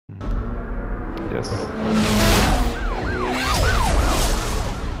Yes.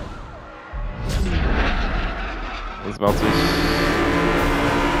 C'est parti.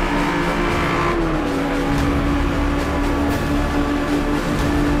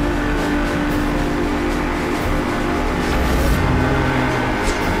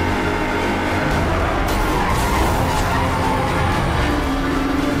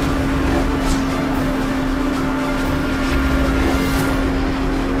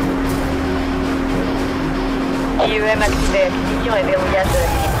 IEM activé, acquisition et verrouillage de la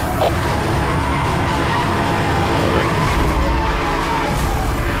cible.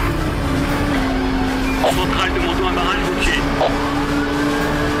 Centrale de montant à barrage bouclé.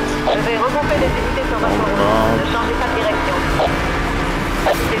 Je vais regrouper les unités sur votre route. Ne changez pas de direction.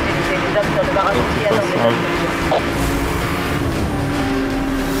 Toutes les unités des hommes sur le barrage aussi attendent les instructions.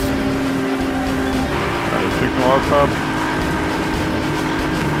 Allez, c'est qu'on rattrape.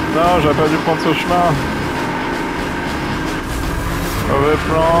 Non, j'aurais pas dû prendre ce chemin. Mauvais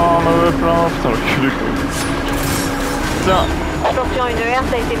plan. Putain, le cul du coup. Tiens. Attention, une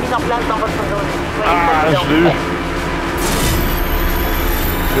herse a été mise en place dans votre zone. Soyez Ah, prudents. je l'ai eu.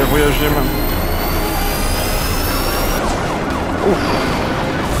 Verrouillagé même. Ouf.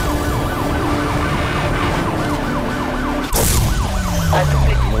 À toutes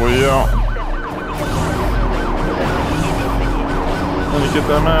les Brouillard. Oh, niquer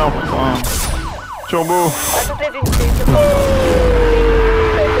ta mère, putain. Turbo. À toutes les unités.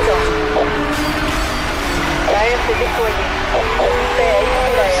 La herse est déployée.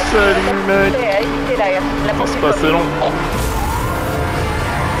 Salut mec. La Non, c'est pas assez long.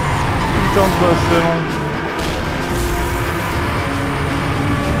 Putain, c'est pas assez long.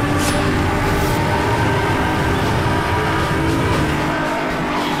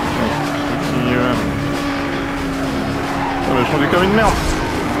 Oh, mais je conduis comme une merde.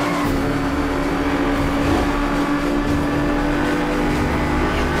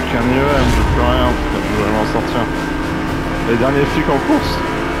 Qu'un IEM, j'ai plus rien, putain, je vais m'en sortir. Les derniers flics en course.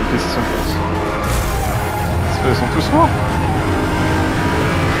 Qu'est-ce qu'ils sont en course? Ils sont tous morts.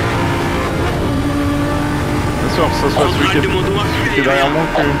 Bien sûr, que ce soit celui qui est derrière mon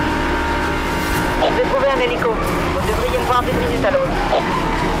cul. J'ai trouvé un hélico. Vous devriez le voir d'une minute à l'autre.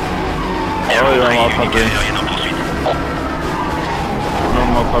 Ah ouais, il va me rattraper. Il va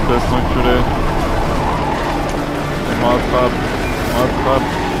me rattraper, cet enculé. Il me rattrape.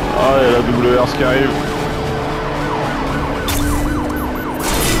 Ah, il y a la WRS qui arrive.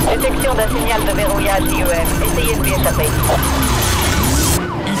 Détection d'un signal de verrouillage IEM. Essayez de lui échapper.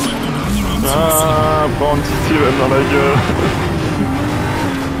 Ah, prends un petit Steven dans la gueule.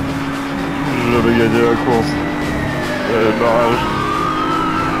 J'avais gagné la course. Le barrage.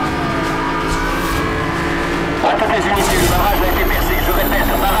 À toutes les unités, le barrage a été percé. Je répète,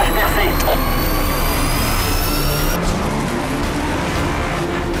 le barrage percé.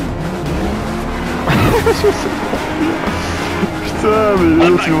 Putain, mais les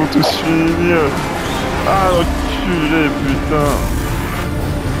autres ils vont tous finir. Ah, l'enculé, putain.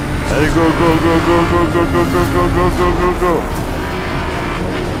 Allez, go.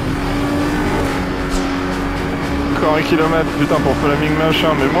 Encore 1 kilomètre, putain, pour Flaming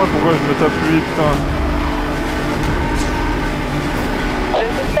machin. Mais moi, pourquoi je me tape lui, putain? Le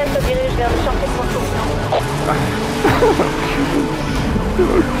suspect se dirige vers le chantier de construction.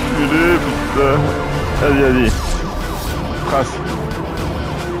 Enculé, putain. Vas-y. Trace.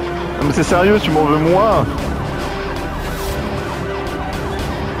 Non mais c'est sérieux, tu m'en veux moi?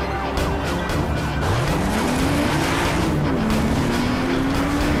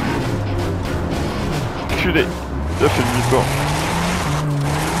 Enculé. Il a fait demi-tour.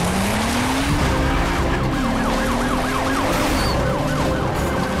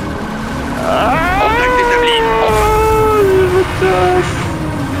 Contact établi. Je me casse.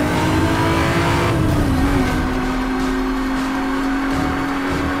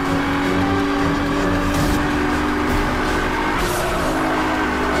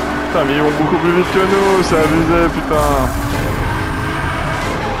 Putain, mais ils vont beaucoup plus vite que nous, c'est abusé, putain.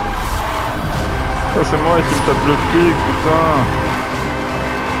 Ça, c'est moi qui me tape le flic, putain.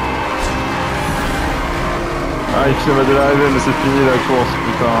 Ah, il vient de l'arrivée, mais c'est fini la course,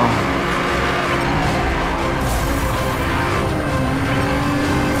 putain.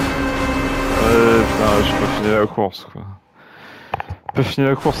 Ouais, putain, j'ai pas fini la course, quoi. J'ai pas fini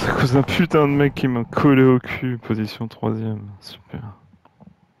la course à cause d'un putain de mec qui m'a collé au cul, position 3ème, super.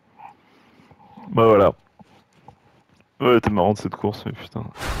 Bah voilà. Ouais, t'es marrant de cette course, mais putain.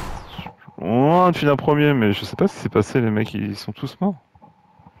 On a fini un premier, mais je sais pas ce qui s'est passé, les mecs ils sont tous morts.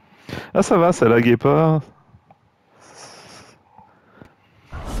 Ah ça va, ça laguait pas.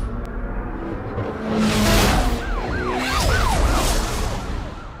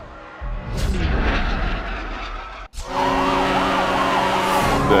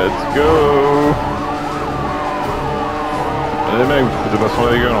 C'était pas sur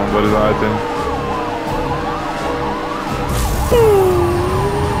la gueule, on doit les arrêter.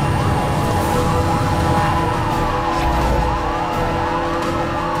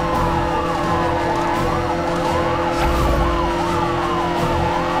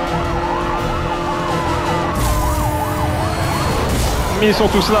 Mais ils sont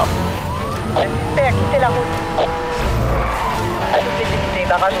tous là. Le suspect a quitté la route. À toutes les unités,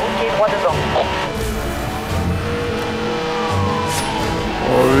 barrage routier droit devant.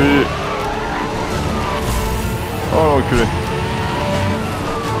 Oh oui. Oh l'enculé.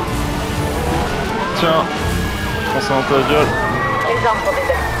 Tiens. Prends ça dans ta gueule. Les armes sont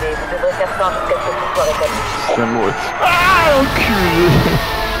désactivées. Vous devrez faire ça jusqu'à ce que tout soit rétabli. C'est mourir. Ah l'enculé.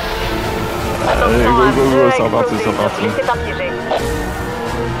 Allez, Attention, go, go, go, un c'est reparti, feu c'est reparti. C'est pas piégé.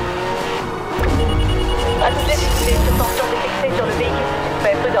 À toutes les unités, suspension détectée sur le véhicule du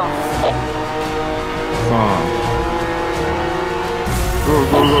suspect. Prudent. Putain. Go,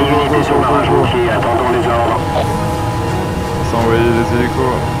 go, go, go, go, Unité sur go, barrage go, go. routier, attendons les ordres. On s'est envoyé des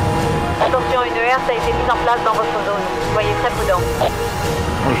hélicos. Attention, une herse a été mise en place dans votre zone. Soyez très prudent.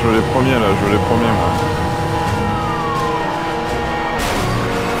 Moi je veux les premiers là, je veux les premiers moi.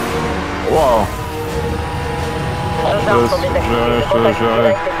 Waouh. Nos armes sont désactivées. je Contactez verrai.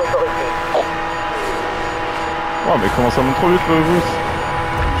 direct les autorités. Oh mais comment ça monte trop vite le boost.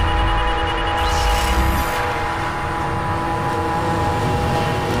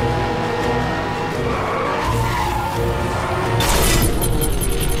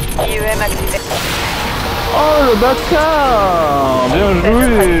 IEM activé. Oh le bâtard. Bien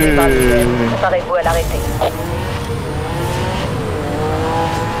joué. Préparez-vous à l'arrêter.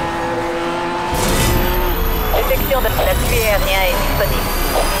 Détection de l'appui aérien est disponible.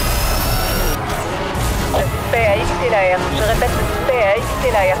 Le suspect a évité la herse. Je répète, le suspect a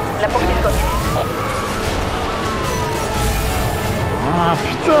évité la herse. La poursuite continue. Ah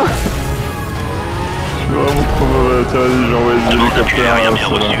putain. Je suis vraiment trop mauvais. Tiens vas-y j'ai envoyé des hélicoptères. Rien Là, bien reçu, on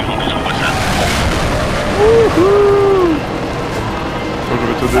vous envoie ça. Wouhou. Oh, je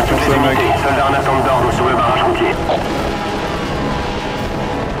vais te À toutes défoncer les mec. unités, soldats en attente d'ordre sur le barrage routier.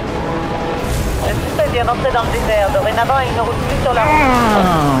 Le suspect vient d'entrer dans le désert. Dorénavant, il ne roule plus sur la route.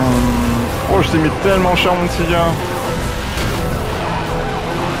 Ah. Oh je t'ai mis tellement cher mon petit gars.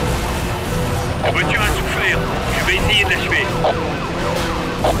 La voiture a souffert. Je vais essayer de l'achever.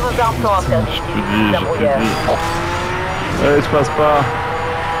 Nos armes sont en service. Je te dis, La je te brouillère. dis. Allez, tu passes pas.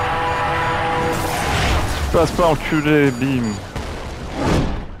 Tu passes pas, enculé, bim.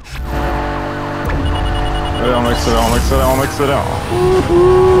 Allez, on accélère, on accélère, on accélère.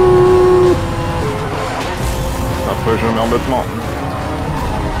 Après, je me mets en battement.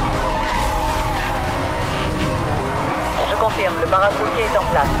 Je confirme, le barrage routier est en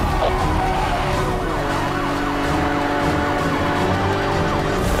place.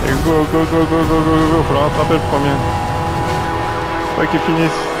 Et go, go, go, go, go, go, go, faut le rattraper le premier. Pas qu'il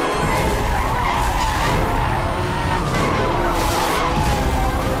finisse.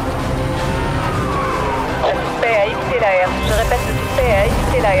 Le suspect a évité la herse. Je répète, le suspect a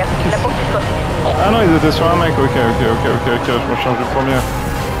évité la herse. La poursuite continue. Ah non, ils étaient sur un mec, ok, je me change du premier.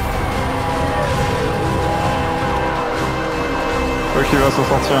 Quoi qu'il va s'en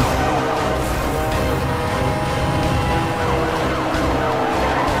sortir.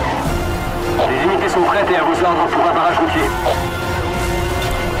 Les unités sont prêtes et à vos ordres pour un barrage routier.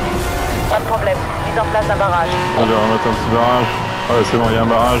 Pas de problème. Mise en place d'un barrage. Allez, on va mettre un petit barrage. Ouais, c'est bon, il y a un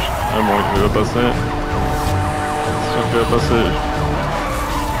barrage. Ah bon, il va passer. C'est sûr qu'il va passer.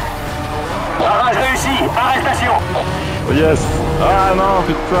 Barrage réussi. Arrestation. Oh yes. Ah non,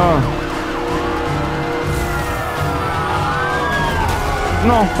 putain.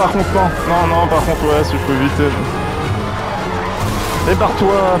 Non, par contre, non. Non, non, par contre, ouais, si je peux éviter. Mais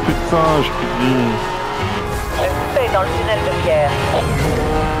barre-toi, putain, je peux te dire. Le suspect est dans le tunnel de pierre.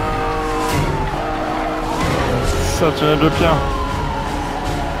 Ça, tunnel de pierre.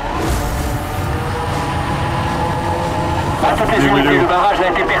 À toutes les unités, le barrage a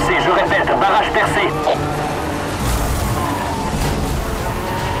été percé. Je répète, barrage percé.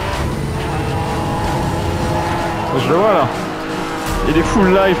 Je le vois là. Il est full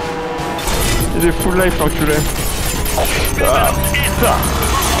life. Il est full life, l'enculé. Ah, putain.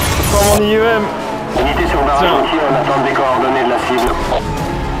 C'est pas mon IEM. Unité sur barrage Tiens. routier en attente des coordonnées de la cible.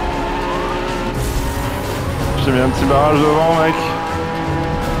 J'ai mis un petit barrage devant, mec.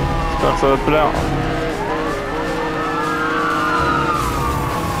 J'espère que ça va te plaire.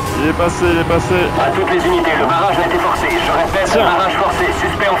 Il est passé, il est passé. À toutes les unités, le barrage a été forcé. Je répète, Tiens. barrage forcé.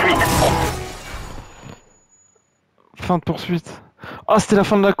 Suspect en fuite. Fin de poursuite. Ah, c'était la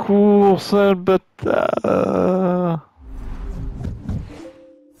fin de la course, le bâtard.